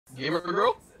Gamer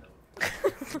girl?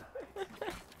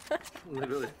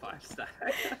 Literally 5-star.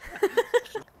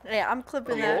 Yeah, I'm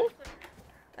clipping that.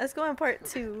 Let's go on part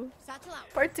 2.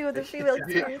 Part 2 of the female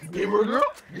experience. Gamer girl?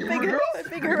 Gamer girl?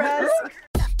 Big harass.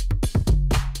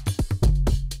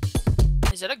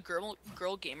 Is that a girl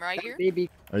gamer right here?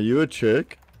 Are you a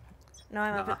chick? No,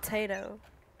 I'm a potato.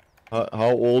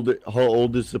 How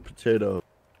old is the potato?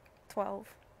 12.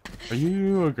 Are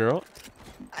you a girl?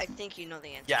 I think you know the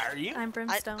answer. Yeah, are you? I'm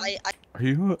Brimstone. Are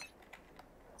you?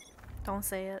 Don't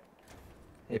say it.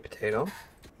 Hey, Potato?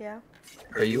 Yeah.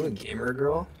 Are you a gamer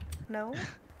girl? No.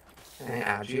 Can I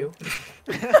add you?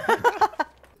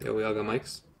 Yo, we all got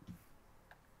mics?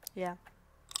 Yeah.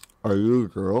 Are you a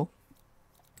girl?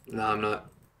 No, I'm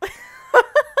not.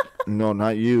 No,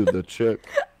 not you, the chick.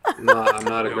 No, I'm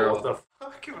not a girl. What the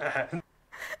fuck, man?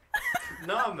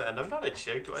 No, man, I'm not a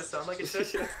chick. Do I sound like a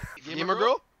chick? Gamer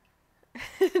girl?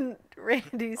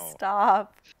 Randy,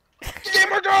 stop.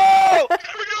 Gamer girl!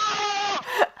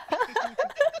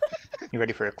 You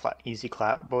ready for a easy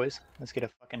clap, boys? Let's get a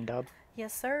fucking dub.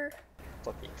 Yes, sir.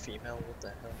 Fucking female, what the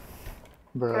hell?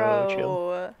 Bro,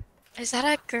 chill. Is that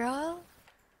a girl?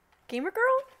 Gamer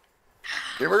girl?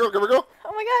 Gamer girl, gamer girl?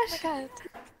 Oh my gosh. Oh my god.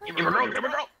 Gamer girl, gamer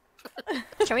girl?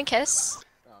 Can we kiss?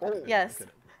 Yes.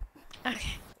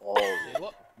 Okay.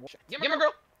 Gamer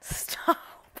girl? Stop.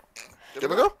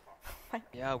 Gamer girl?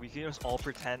 Yeah, we can just all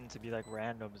pretend to be like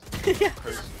randoms Yeah. and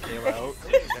first scale out to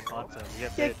get content. We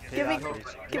get paid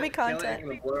Give me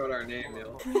content. Blur out our name,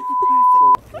 yo.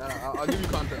 Yeah, I'll give you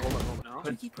content. Hold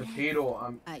on.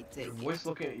 Potato, your voice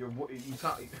looking at your voice. You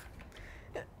sound.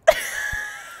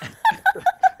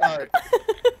 Alright.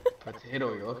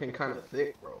 Potato, you're looking kind of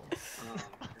thick, bro.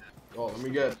 Oh, let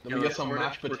me get some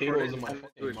mashed potatoes in my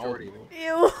fucking mouth.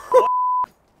 Ew.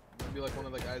 Be like one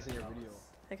of the guys in your video.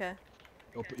 Okay.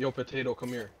 Yo, potato, come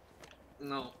here.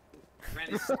 No.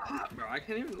 Randy, stop, bro. I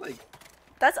can't even, like...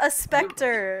 That's a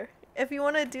specter. If you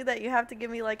want to do that, you have to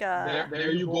give me like a...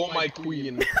 There you go, my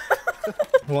queen.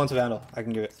 Who wants a vandal? I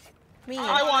can do it. Me.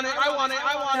 I want it, I want it,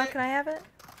 I want No, it. can I have it?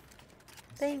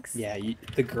 Thanks. Yeah,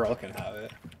 the girl can have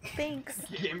it. Thanks.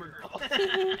 Gamer girl.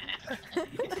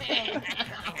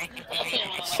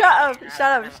 Shut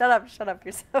up.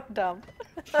 You're so dumb.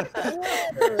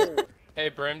 Hey,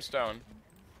 Brimstone.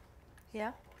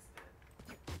 Yeah?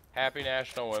 Happy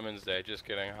National Women's Day. Just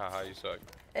kidding. Haha, you suck.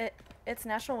 It's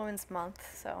National Women's Month,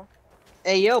 so.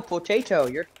 Hey yo, Potato,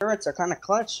 your turrets are kind of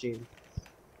clutch, dude.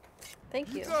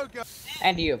 Thank you.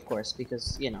 And you, of course,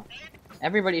 because, you know,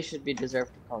 everybody should be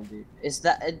deserved to be called dude. Is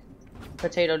that...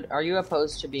 Potato, are you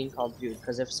opposed to being called dude?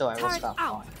 Because if so, I will stop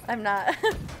calling. I'm not.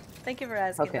 Thank you for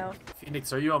asking, Okay. though.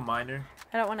 Phoenix, are you a minor?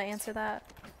 I don't want to answer that.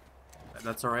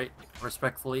 That's alright.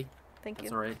 Respectfully. Thank you.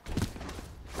 That's alright.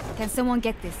 Can someone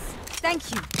get this? Thank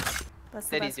you. That's the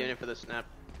Said he's best doing one. it for the snap.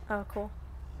 Oh, cool.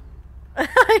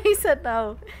 He said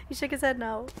no. He shook his head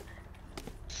no.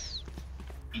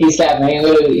 He's capping.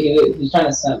 He's trying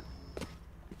to snap.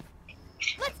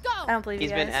 Let's go. I don't believe He's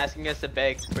you been guys. asking us to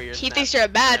beg for your He snap. thinks you're a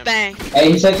bad thing. Hey,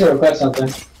 he said to request something.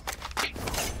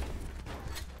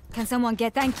 Can someone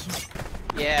get thank you?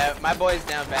 Yeah, my boy's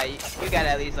down bad. You gotta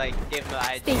at least, like, give him the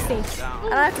idea. Stay safe. I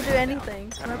don't have to do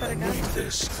anything. I'm a better guy.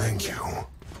 This, thank you.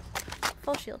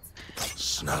 Full shields.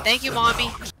 Thank you, mommy.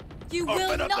 You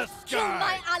will not kill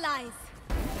my allies.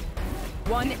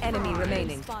 One enemy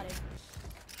remaining.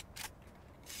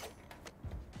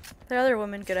 There are other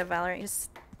women good at Valorant. You just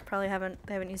probably haven't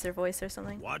used their voice or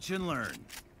something. Watch and learn.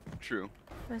 True.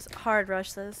 It's hard,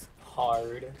 Rush says.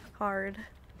 Hard. Hard.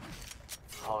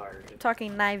 Hard. I'm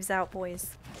talking knives out,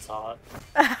 boys. It's hot.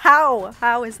 How?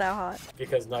 How is that hot?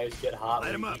 Because knives get hot Light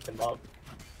when 'em you up. heat them up.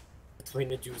 Between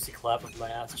the juicy clap of my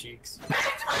ass cheeks.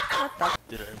 What the?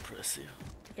 Did I impress you?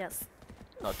 Yes.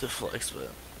 Not to flex, but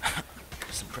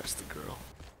just impress the girl.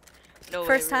 No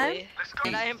First way, time? really.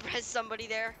 Did I impress somebody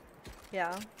there?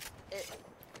 Yeah.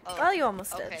 Oh. Well, you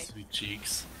almost did. Okay. Sweet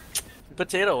cheeks.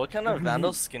 Potato, what kind of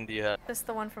vandal skin do you have? Just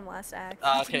the one from last act.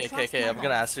 Okay. I'm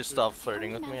gonna ask you to stop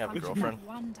flirting with me. I have a girlfriend.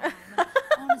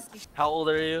 How old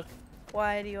are you?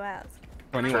 Why do you ask?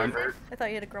 21. I thought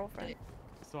you had a girlfriend.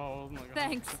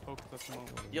 Thanks.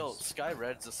 Yo, Sky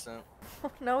Red's a simp.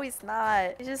 No, he's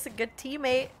not. He's just a good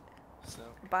teammate. So,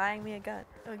 Buying me a gun.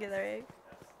 Okay, there you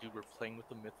dude, we're playing with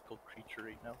a mythical creature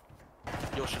right now.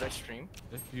 Yo, should I stream?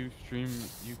 If you stream,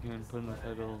 you can put in the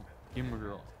title Gamer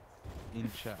Girl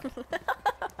in chat.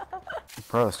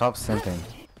 Bro, stop simping.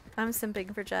 I'm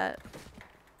simping for Jet.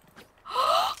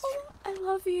 I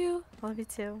love you. Love you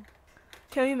too.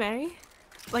 Can we marry?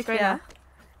 Like right Yeah. now?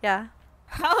 Yeah.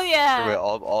 Hell yeah. Wait,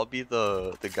 I'll be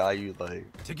the guy you like.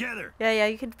 Together. Yeah,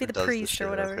 you can be the Does the priest shit,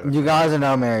 or whatever. okay. You guys are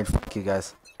now married. Fuck you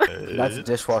guys. That's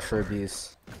dishwasher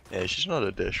abuse. Yeah, she's not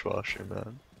a dishwasher,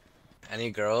 man. Any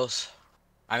girls?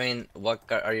 I mean, what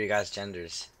are you guys'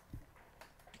 genders?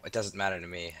 It doesn't matter to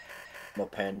me. I'm a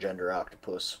pangender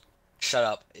octopus. Shut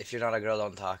up. If you're not a girl,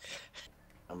 don't talk.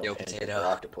 I'm a Yo, pangender Potato.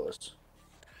 octopus.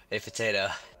 Hey, Potato.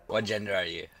 What gender are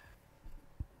you?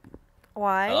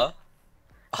 Why? Hello?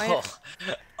 Why-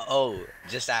 Oh,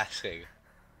 just asking.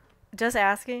 Just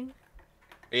asking.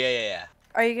 Yeah.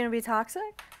 Are you gonna be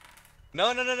toxic?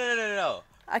 No.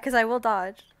 Cause I will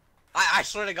dodge. I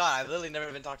swear to God, I've literally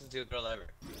never been toxic to a girl ever.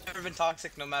 Never been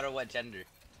toxic no matter what gender.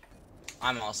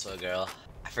 I'm also a girl.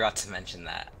 I forgot to mention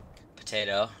that.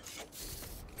 Potato.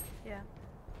 Yeah.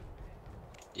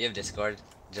 You have Discord?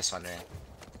 Just wondering.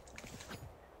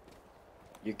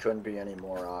 You couldn't be any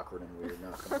more awkward and weird,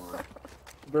 not gonna lie.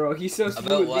 Bro, he's so About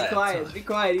smooth. what? Be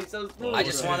quiet, he's so smooth. I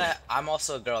just wanna. I'm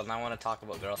also a girl, and I wanna talk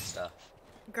about girl stuff.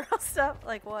 Girl stuff?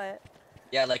 Like what?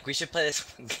 Yeah, like we should play this.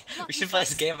 We should play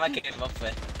this game I came up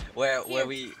with, where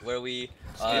we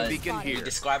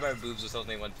describe our boobs with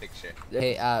only one picture.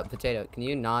 Hey, Potato, can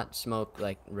you not smoke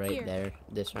like right Here. there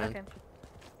this round? Okay.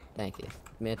 Thank you.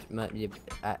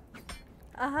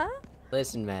 Uh-huh.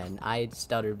 Listen, man, I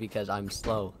stutter because I'm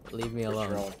slow. Leave me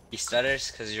alone. He stutters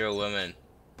because you're a woman.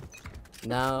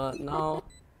 No.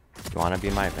 You wanna be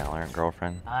my Valorant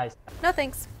girlfriend? Nice. No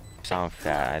thanks. You sound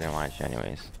fat. I didn't want you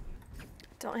anyways.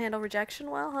 Don't handle rejection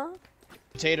well, huh?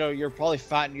 Potato, you're probably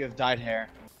fat and you have dyed hair.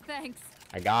 Thanks.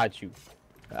 I got you.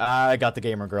 I got the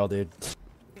gamer girl, dude.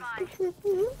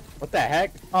 What the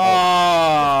heck?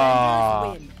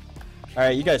 Oh.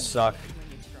 Alright, you guys suck.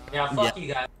 Yeah, fuck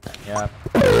you guys. Yeah.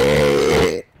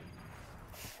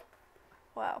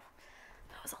 Wow.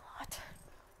 That was a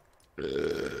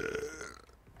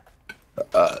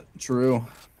lot. True.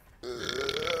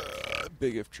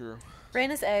 Big if true.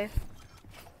 Rain is A.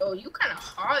 Oh, you kind of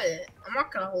hot. I'm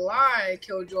not gonna lie,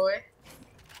 Killjoy.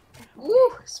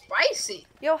 Woo, spicy.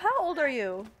 Yo, how old are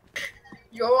you?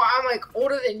 Yo, I'm like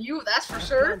older than you, that's for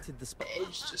sure.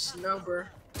 Age just number.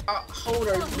 How old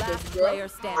are you, Last bro? player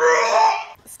standing.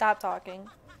 Stop talking.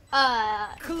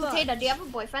 Potato, do you have a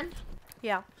boyfriend?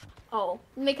 Yeah. Oh,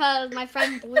 because my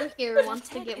friend Blue here wants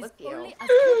to get with you.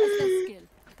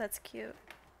 That's cute.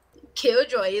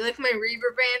 Killjoy, you like my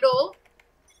Reaver Vandal?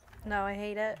 No, I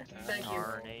hate it. Thank you.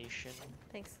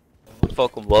 Thanks.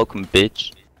 Welcome,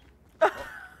 bitch.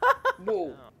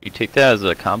 Whoa. You take that as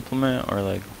a compliment, or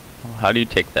like, how do you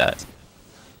take that?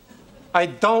 I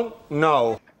don't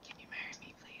know. Can you marry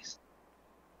me, please?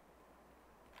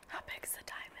 How big's the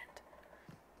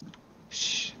diamond?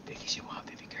 Shh, big as you want,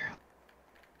 baby girl.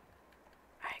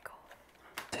 Alright, cool.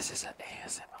 This is an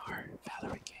ASMR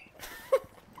Valorant game.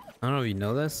 I don't know if you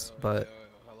know this, but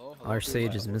our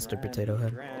sage is Mr. Potato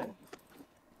Head.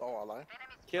 Oh, I lied.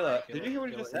 Kayla, did you hear what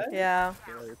he just said? Yeah.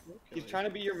 He's trying to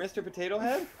be your Mr. Potato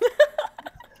Head?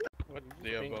 What? Do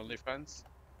you have OnlyFans?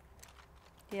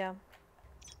 Yeah.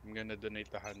 I'm gonna donate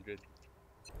 100.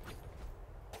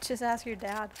 Just ask your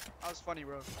dad. That was funny,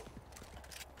 bro.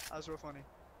 That was real funny.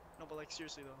 No, but like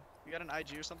seriously though, you got an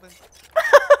IG or something?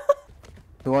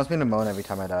 Who wants me to moan every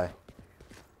time I die?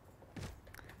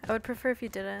 I would prefer if you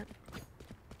didn't.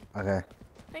 Okay.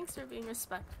 Thanks for being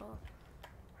respectful.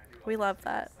 We love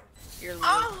that. You're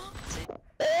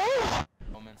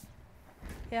Woman.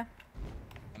 Yeah.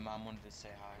 My mom wanted to say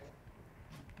hi.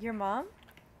 Your mom?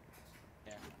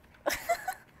 Yeah.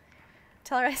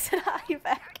 Tell her I said hi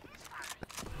back.